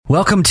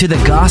Welcome to the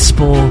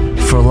Gospel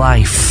for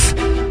Life.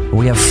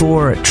 We have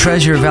 4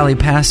 Treasure Valley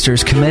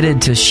pastors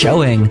committed to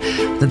showing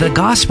that the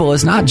gospel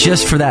is not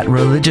just for that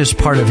religious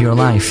part of your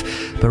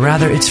life, but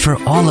rather it's for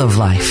all of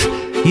life.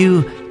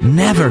 You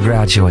never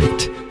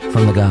graduate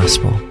from the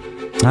gospel.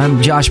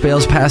 I'm Josh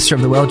Bales, pastor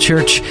of the Well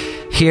Church,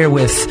 here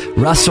with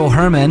Russell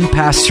Herman,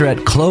 pastor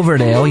at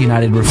Cloverdale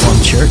United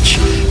Reformed Church,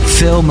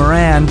 Phil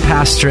Moran,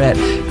 pastor at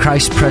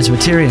Christ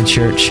Presbyterian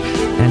Church,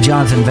 and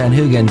Jonathan Van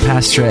Hoogen,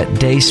 pastor at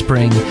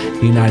Dayspring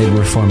United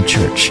Reformed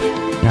Church.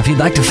 Now, if you'd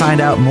like to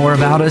find out more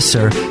about us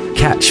or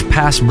catch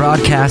past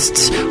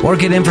broadcasts or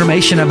get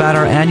information about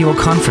our annual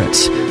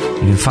conference,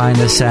 you can find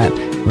us at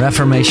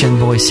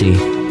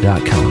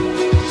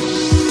reformationboise.com.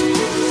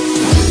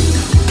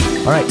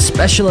 All right,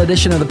 special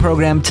edition of the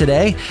program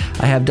today.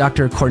 I have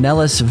Dr.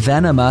 Cornelis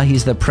Venema.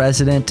 He's the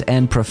president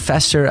and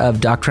professor of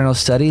doctrinal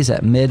studies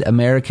at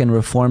Mid-American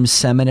Reformed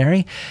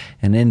Seminary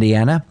in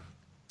Indiana.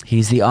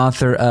 He's the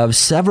author of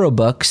several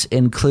books,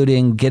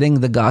 including Getting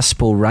the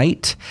Gospel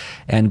Right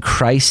and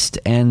Christ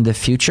and the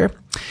Future.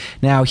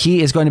 Now,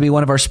 he is going to be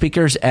one of our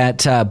speakers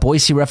at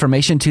Boise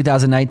Reformation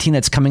 2019.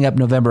 It's coming up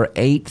November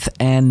 8th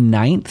and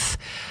 9th.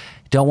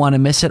 Don't want to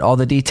miss it. All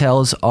the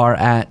details are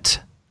at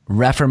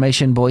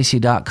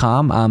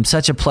reformationboise.com.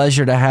 Such a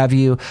pleasure to have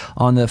you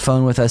on the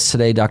phone with us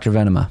today, Dr.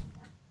 Venema.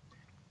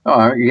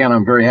 Again,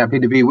 I'm very happy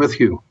to be with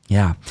you.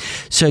 Yeah.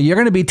 So you're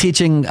going to be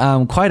teaching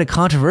quite a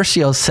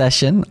controversial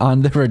session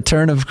on the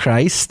return of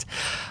Christ.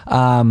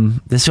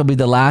 This will be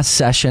the last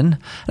session. And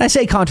I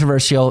say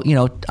controversial,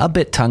 a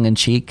bit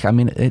tongue-in-cheek. I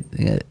mean,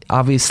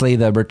 obviously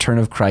the return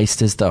of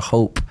Christ is the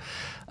hope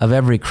of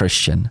every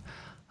Christian.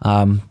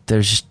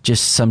 There's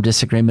just some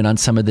disagreement on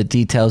some of the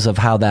details of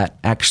how that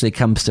actually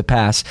comes to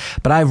pass.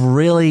 But I've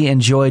really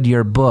enjoyed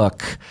your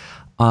book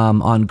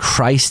on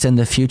Christ and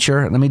the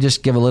Future. Let me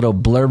just give a little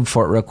blurb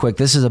for it real quick.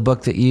 This is a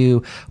book that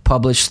you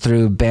published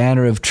through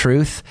Banner of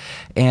Truth,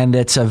 and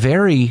it's a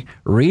very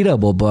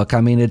readable book.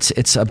 I mean,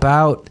 it's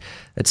about,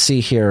 let's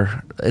see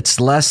here, it's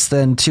less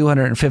than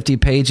 250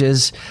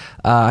 pages.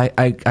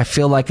 I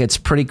feel like it's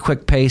pretty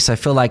quick pace. I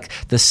feel like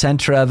the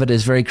center of it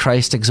is very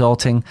Christ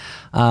exalting.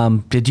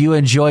 Did you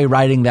enjoy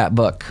writing that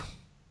book?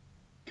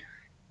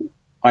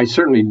 I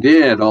certainly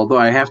did, although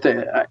I have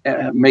to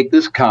make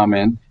this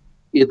comment.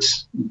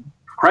 It's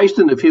Christ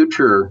in the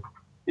Future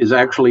is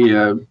actually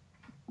a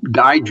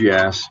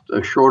digest,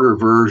 a shorter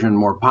version,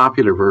 more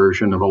popular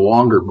version of a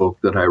longer book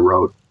that I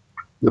wrote,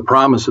 The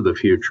Promise of the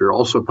Future,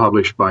 also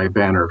published by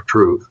Banner of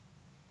Truth.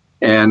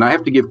 And I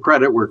have to give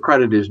credit where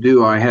credit is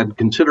due. I had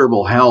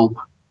considerable help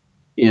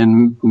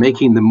in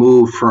making the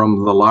move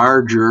from the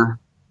larger,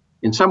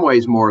 in some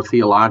ways more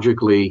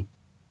theologically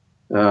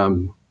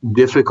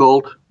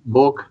difficult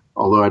book,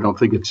 although I don't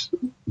think it's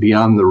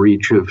beyond the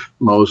reach of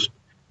most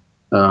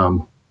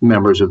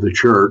members of the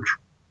church.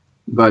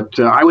 But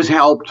I was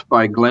helped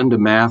by Glenda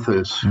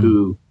Mathis,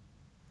 who,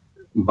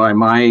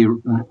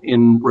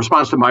 in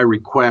response to my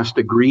request,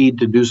 agreed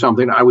to do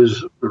something I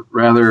was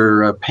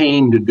rather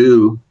pained to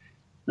do.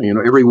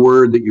 Every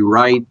word that you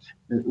write,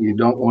 you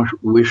don't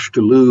wish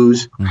to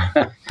lose.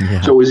 Yeah.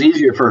 So it was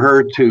easier for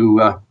her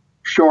to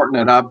shorten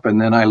it up,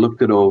 and then I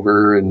looked it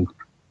over, and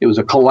it was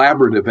a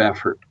collaborative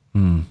effort.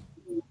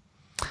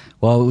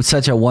 Well, it was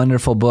such a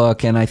wonderful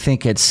book, and I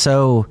think it's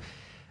so...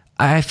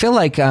 I feel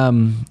like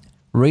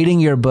reading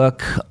your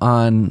book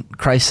on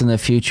Christ in the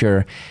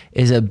Future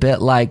is a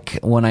bit like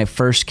when I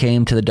first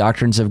came to the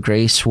Doctrines of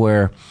Grace,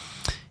 where,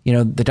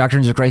 the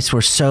Doctrines of Grace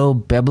were so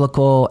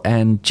biblical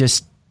and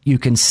just you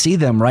can see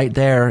them right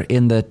there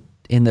in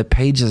the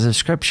pages of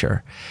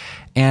Scripture.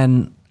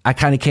 And I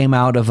kind of came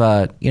out of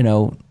a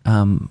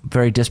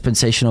very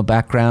dispensational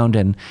background,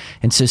 and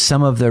so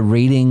some of the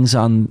readings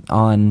on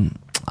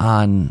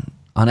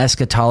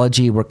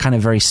eschatology were kind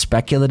of very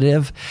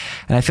speculative.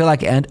 And I feel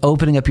like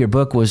opening up your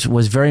book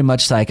was very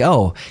much like,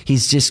 oh,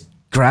 he's just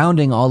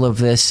grounding all of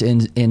this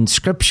in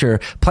Scripture,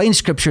 plain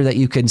Scripture that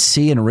you can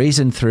see and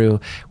reason through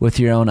with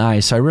your own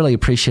eyes. So I really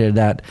appreciated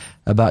that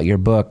about your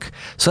book.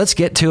 So let's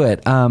get to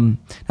it. Now,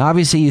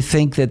 obviously, you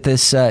think that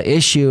this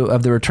issue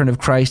of the return of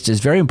Christ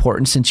is very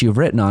important since you've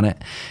written on it.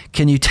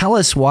 Can you tell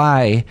us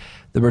why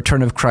the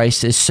return of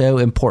Christ is so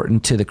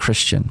important to the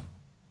Christian?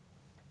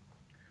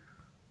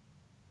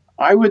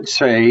 I would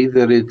say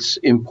that it's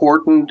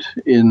important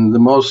in the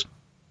most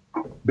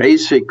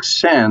basic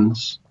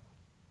sense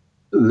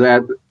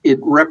that it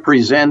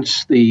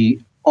represents the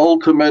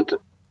ultimate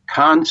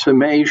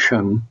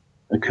consummation,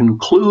 a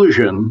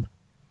conclusion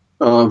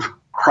of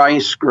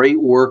Christ's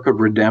great work of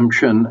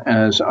redemption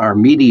as our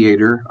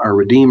mediator, our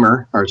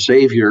Redeemer, our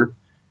Savior.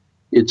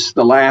 It's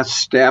the last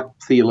step,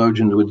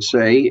 theologians would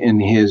say,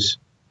 in his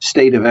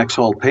state of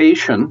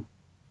exaltation.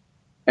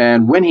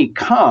 And when he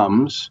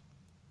comes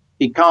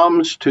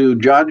to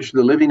judge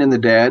the living and the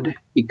dead.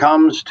 He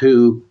comes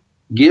to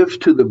give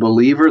to the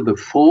believer the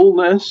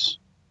fullness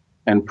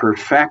and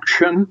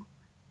perfection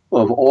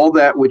of all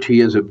that which he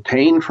has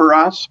obtained for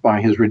us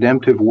by his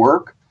redemptive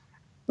work,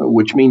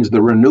 which means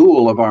the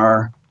renewal of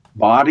our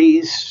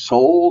bodies,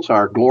 souls,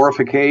 our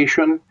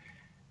glorification.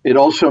 It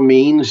also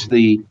means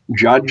the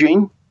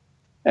judging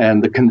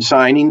and the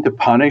consigning to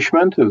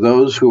punishment of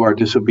those who are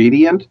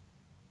disobedient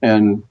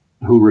and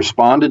who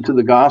responded to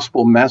the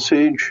gospel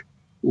message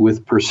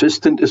with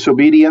persistent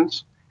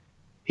disobedience.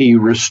 He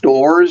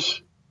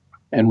restores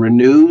and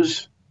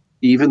renews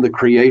even the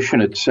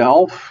creation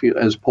itself,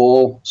 as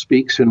Paul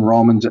speaks in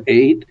Romans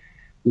 8.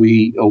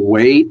 We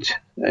await,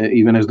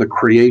 even as the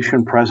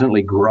creation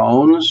presently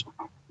groans,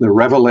 the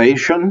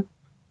revelation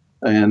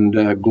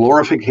and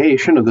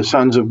glorification of the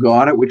sons of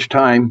God, at which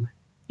time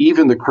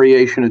even the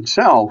creation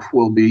itself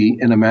will be,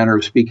 in a manner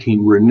of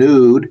speaking,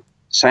 renewed,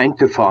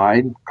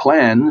 sanctified,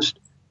 cleansed,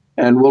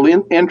 and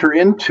will enter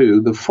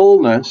into the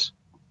fullness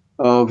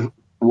of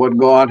what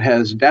God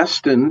has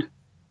destined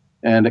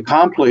and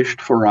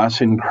accomplished for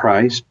us in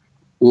Christ,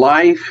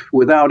 life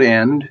without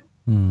end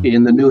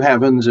in the new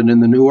heavens and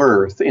in the new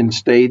earth, in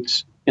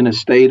a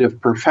state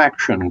of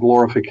perfection,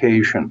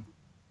 glorification.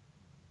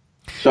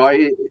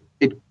 So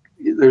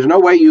there's no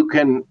way you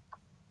can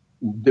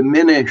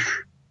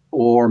diminish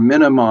or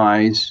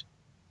minimize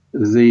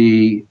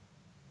the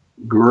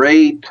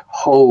great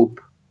hope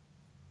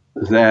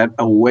that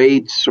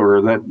awaits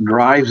or that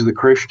drives the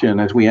Christian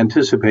as we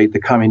anticipate the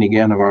coming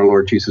again of our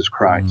Lord Jesus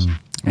Christ.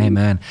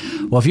 Amen.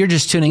 Well, if you're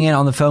just tuning in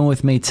on the phone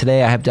with me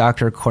today, I have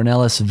Dr.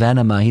 Cornelis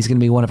Venema. He's going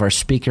to be one of our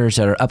speakers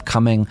at our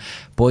upcoming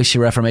Boise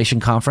Reformation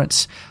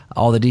Conference.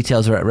 All the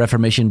details are at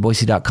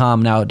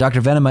reformationboise.com. Now,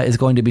 Dr. Venema is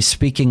going to be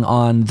speaking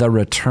on the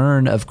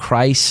return of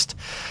Christ.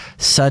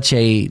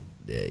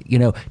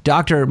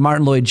 Dr.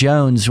 Martin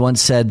Lloyd-Jones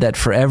once said that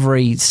for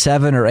every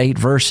 7 or 8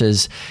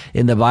 verses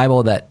in the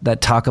Bible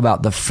that talk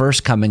about the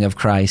first coming of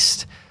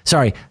Christ,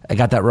 sorry, I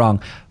got that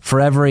wrong.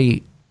 For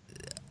every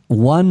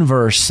one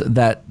verse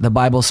that the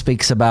Bible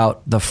speaks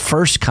about the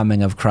first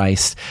coming of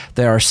Christ,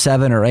 there are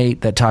 7 or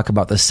 8 that talk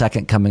about the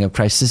second coming of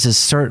Christ. This is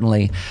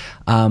certainly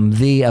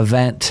the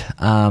event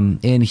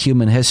in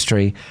human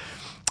history.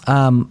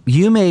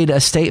 You made a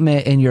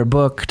statement in your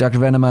book, Dr.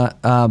 Venema,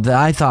 that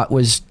I thought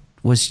was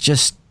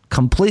just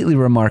completely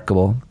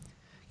remarkable.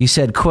 You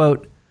said,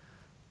 quote,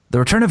 "The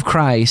return of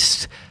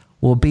Christ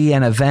will be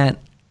an event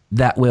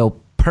that will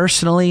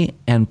personally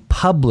and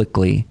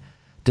publicly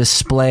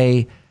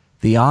display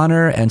the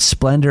honor and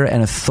splendor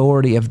and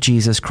authority of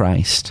Jesus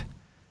Christ.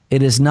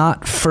 It is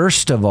not,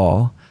 first of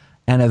all,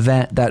 an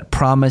event that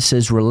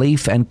promises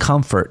relief and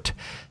comfort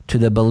to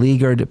the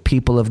beleaguered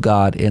people of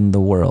God in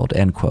the world,"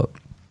 end quote.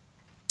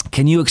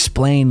 Can you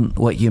explain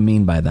what you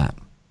mean by that?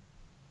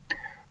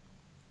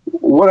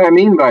 What I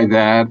mean by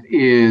that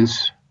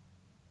is,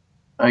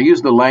 I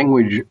used the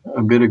language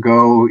a bit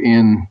ago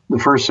in the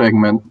first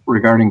segment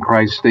regarding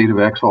Christ's state of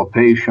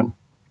exaltation.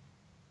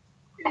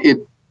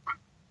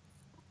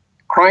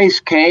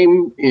 Christ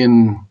came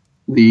in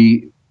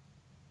the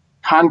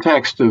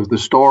context of the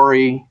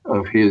story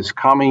of his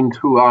coming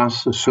to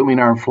us, assuming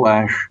our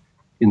flesh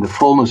in the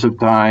fullness of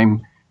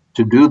time,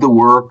 to do the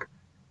work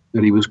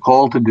that he was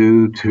called to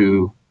do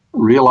to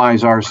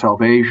realize our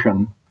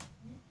salvation.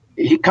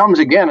 He comes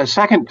again a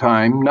second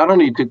time, not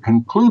only to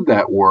conclude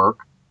that work,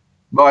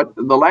 but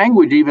the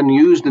language even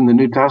used in the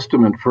New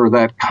Testament for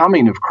that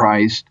coming of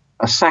Christ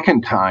a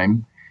second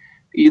time,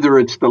 either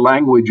it's the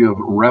language of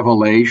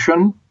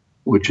revelation,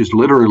 which is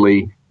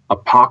literally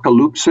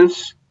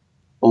apocalypsis,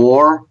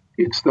 or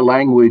it's the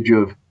language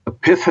of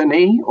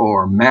epiphany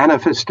or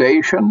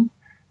manifestation,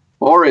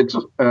 or it's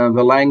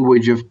the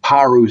language of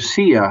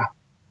parousia,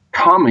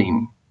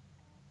 coming.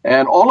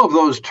 And all of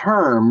those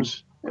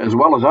terms, as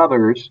well as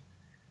others,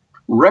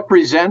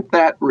 represent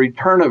that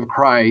return of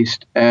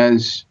Christ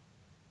as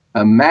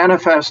a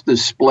manifest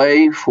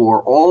display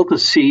for all to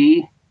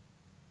see.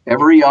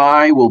 Every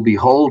eye will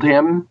behold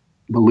him,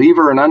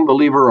 believer and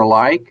unbeliever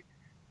alike,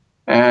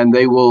 and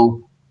they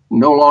will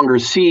no longer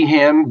see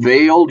him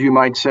veiled, you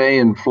might say,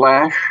 in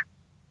flesh,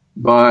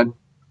 but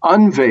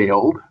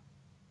unveiled,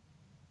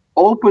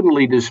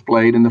 openly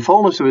displayed in the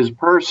fullness of his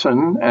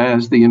person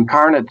as the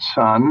incarnate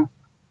Son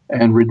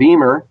and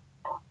Redeemer.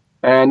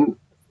 And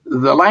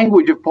the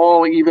language of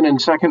Paul, even in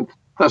 2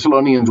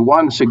 Thessalonians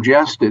 1,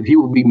 suggested he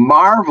will be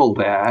marveled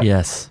at,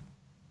 yes,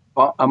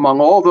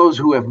 among all those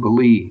who have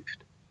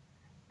believed.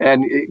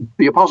 And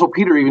the Apostle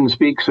Peter even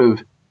speaks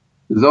of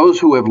those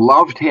who have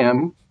loved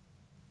him,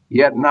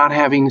 yet not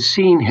having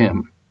seen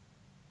him.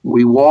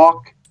 We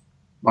walk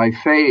by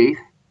faith,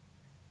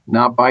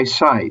 not by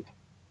sight.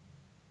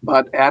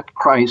 But at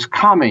Christ's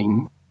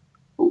coming,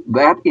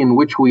 that in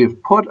which we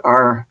have put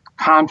our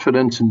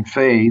confidence and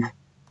faith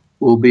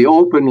will be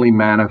openly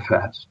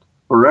manifest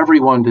for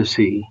everyone to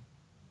see,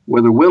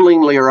 whether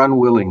willingly or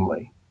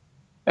unwillingly.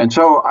 And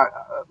so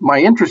my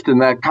interest in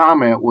that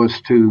comment was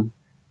to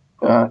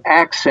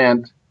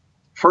accent,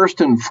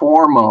 first and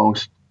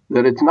foremost,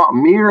 that it's not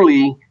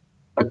merely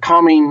a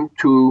coming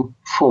to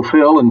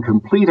fulfill and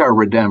complete our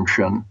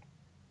redemption,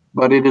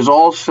 but it is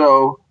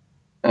also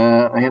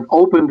an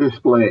open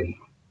display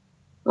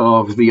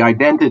of the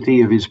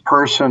identity of his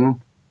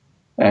person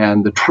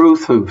and the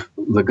truth of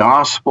the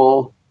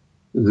gospel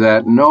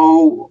that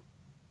no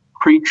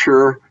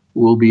creature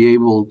will be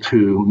able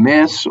to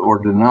miss or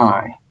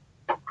deny.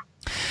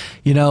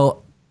 You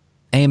know,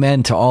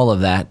 amen to all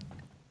of that.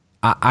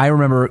 I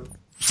remember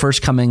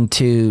first coming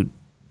to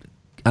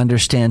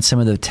understand some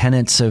of the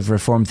tenets of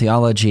Reformed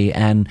theology,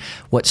 and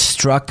what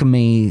struck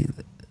me,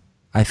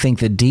 I think,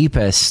 the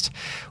deepest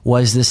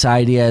was this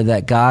idea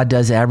that God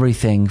does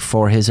everything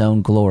for his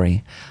own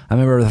glory. I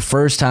remember the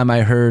first time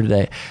I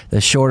heard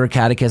the shorter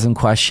catechism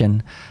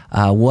question,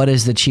 what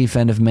is the chief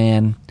end of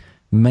man?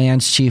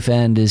 Man's chief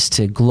end is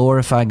to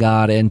glorify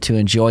God and to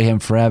enjoy him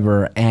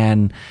forever.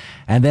 And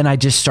then I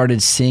just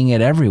started seeing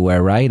it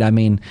everywhere, right? I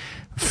mean,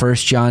 1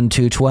 John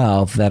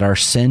 2:12, that our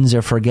sins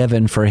are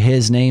forgiven for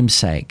his name's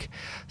sake.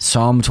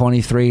 Psalm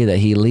 23, that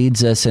he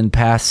leads us in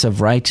paths of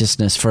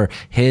righteousness for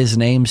his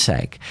name's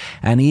sake.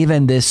 And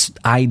even this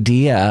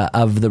idea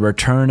of the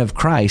return of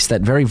Christ,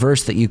 that very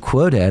verse that you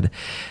quoted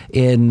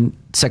in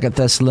 2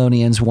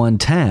 Thessalonians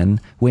 1:10,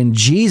 when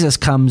Jesus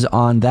comes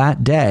on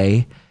that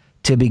day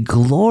to be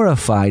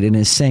glorified in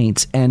his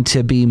saints and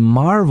to be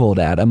marveled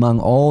at among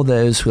all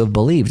those who have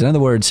believed. In other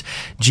words,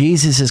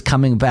 Jesus is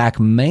coming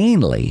back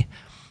mainly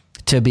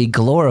to be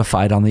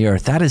glorified on the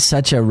earth. That is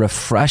such a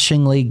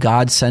refreshingly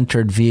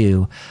God-centered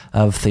view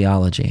of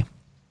theology.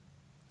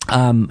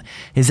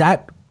 Is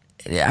that,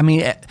 I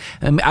mean,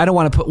 I don't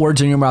want to put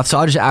words in your mouth, so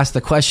I'll just ask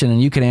the question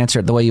and you can answer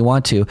it the way you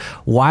want to.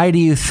 Why do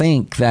you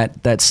think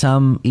that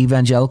some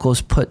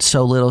evangelicals put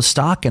so little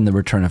stock in the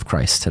return of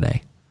Christ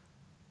today?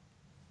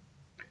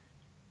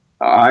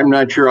 I'm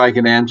not sure I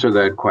can answer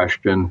that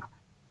question.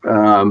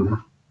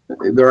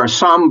 There are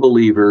some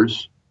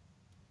believers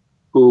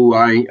who,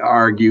 I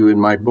argue in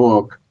my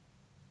book,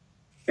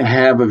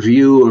 have a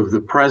view of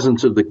the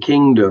presence of the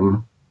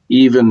kingdom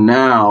even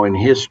now in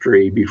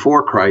history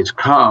before Christ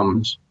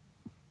comes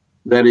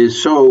that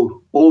is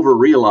so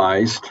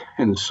overrealized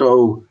and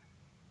so,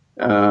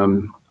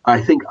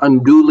 I think,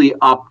 unduly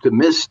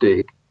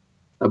optimistic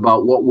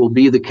about what will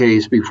be the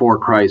case before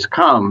Christ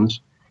comes,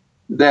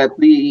 that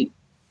the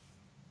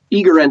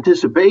eager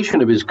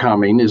anticipation of his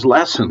coming is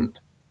lessened.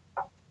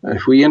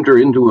 If we enter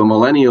into a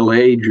millennial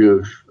age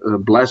of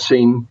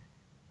blessing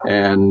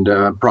and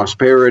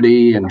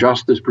prosperity and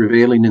justice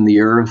prevailing in the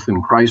earth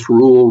and Christ's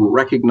rule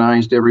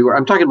recognized everywhere,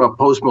 I'm talking about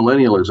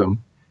post-millennialism.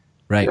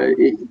 Right.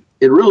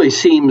 It really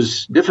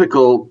seems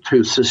difficult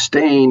to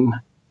sustain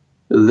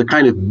the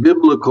kind of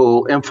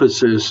biblical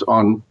emphasis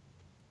on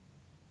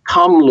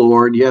come,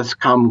 Lord, yes,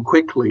 come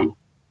quickly.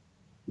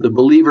 The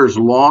believer's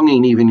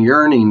longing, even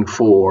yearning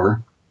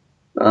for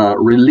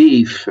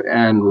relief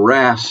and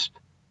rest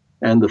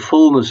and the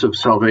fullness of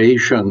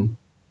salvation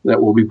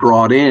that will be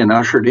brought in,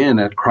 ushered in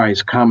at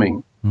Christ's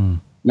coming.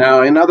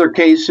 Now, in other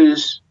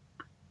cases,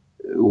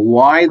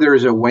 why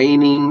there's a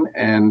waning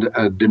and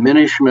a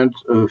diminishment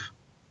of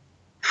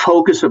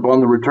focus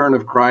upon the return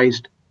of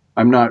Christ,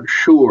 I'm not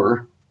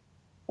sure.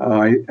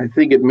 I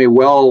think it may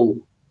well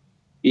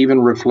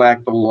even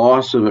reflect the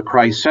loss of a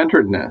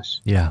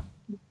Christ-centeredness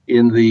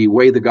in the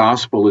way the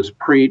gospel is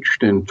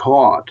preached and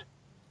taught.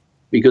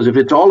 Because if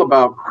it's all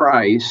about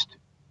Christ,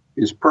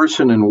 his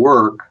person and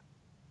work,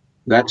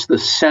 that's the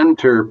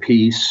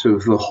centerpiece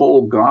of the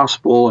whole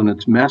gospel and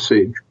its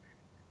message.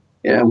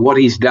 What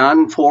he's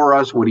done for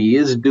us, what he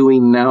is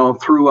doing now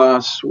through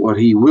us, what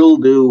he will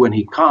do when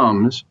he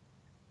comes,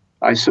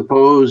 I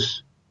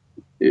suppose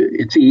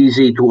it's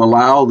easy to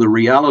allow the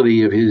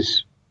reality of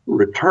his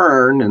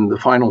return and the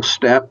final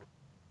step,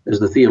 as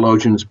the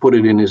theologians put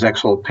it in his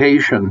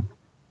exaltation,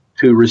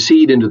 to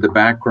recede into the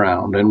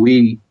background, and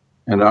we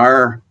and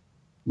our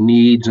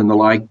needs and the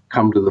like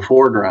come to the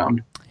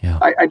foreground.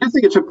 I do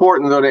think it's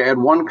important, though, to add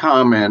one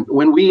comment.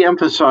 When we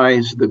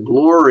emphasize the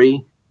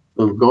glory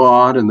of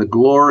God and the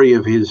glory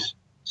of his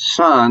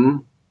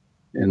Son,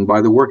 and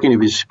by the working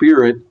of his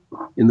Spirit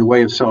in the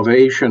way of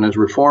salvation as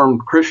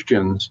Reformed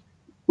Christians,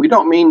 we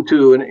don't mean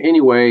to in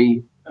any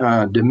way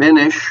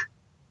diminish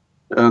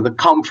the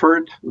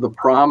comfort, the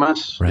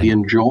promise, the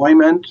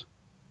enjoyment,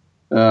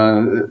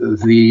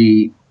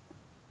 the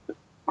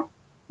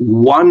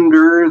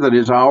wonder that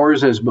is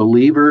ours as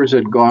believers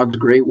at God's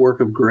great work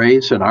of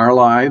grace in our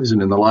lives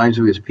and in the lives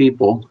of his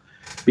people.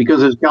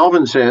 Because as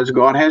Calvin says,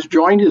 God has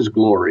joined his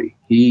glory.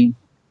 He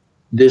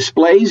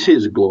displays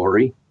his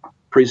glory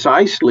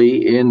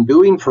precisely in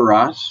doing for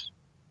us,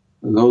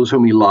 those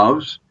whom he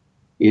loves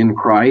in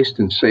Christ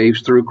and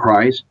saves through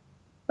Christ.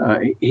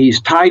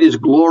 He's tied his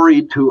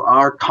glory to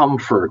our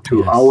comfort,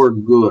 to our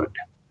good.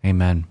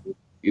 Amen.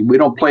 We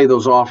don't play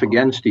those off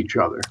against each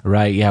other.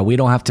 Right, yeah. We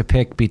don't have to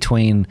pick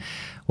between,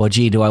 well,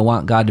 gee, do I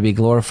want God to be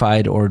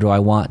glorified or do I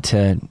want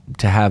to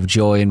have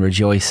joy and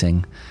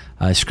rejoicing?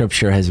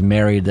 Scripture has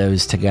married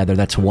those together.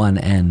 That's one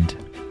end.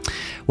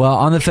 Well,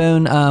 on the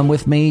phone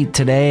with me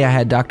today, I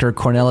had Dr.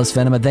 Cornelis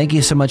Venema. Thank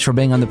you so much for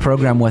being on the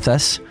program with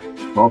us.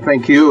 Well,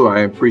 thank you. I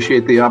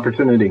appreciate the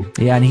opportunity.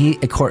 Yeah,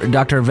 and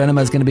Dr.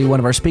 Venema is going to be one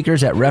of our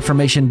speakers at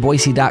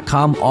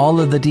reformationboise.com. All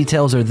of the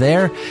details are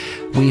there.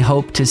 We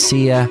hope to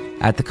see you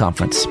at the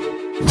conference.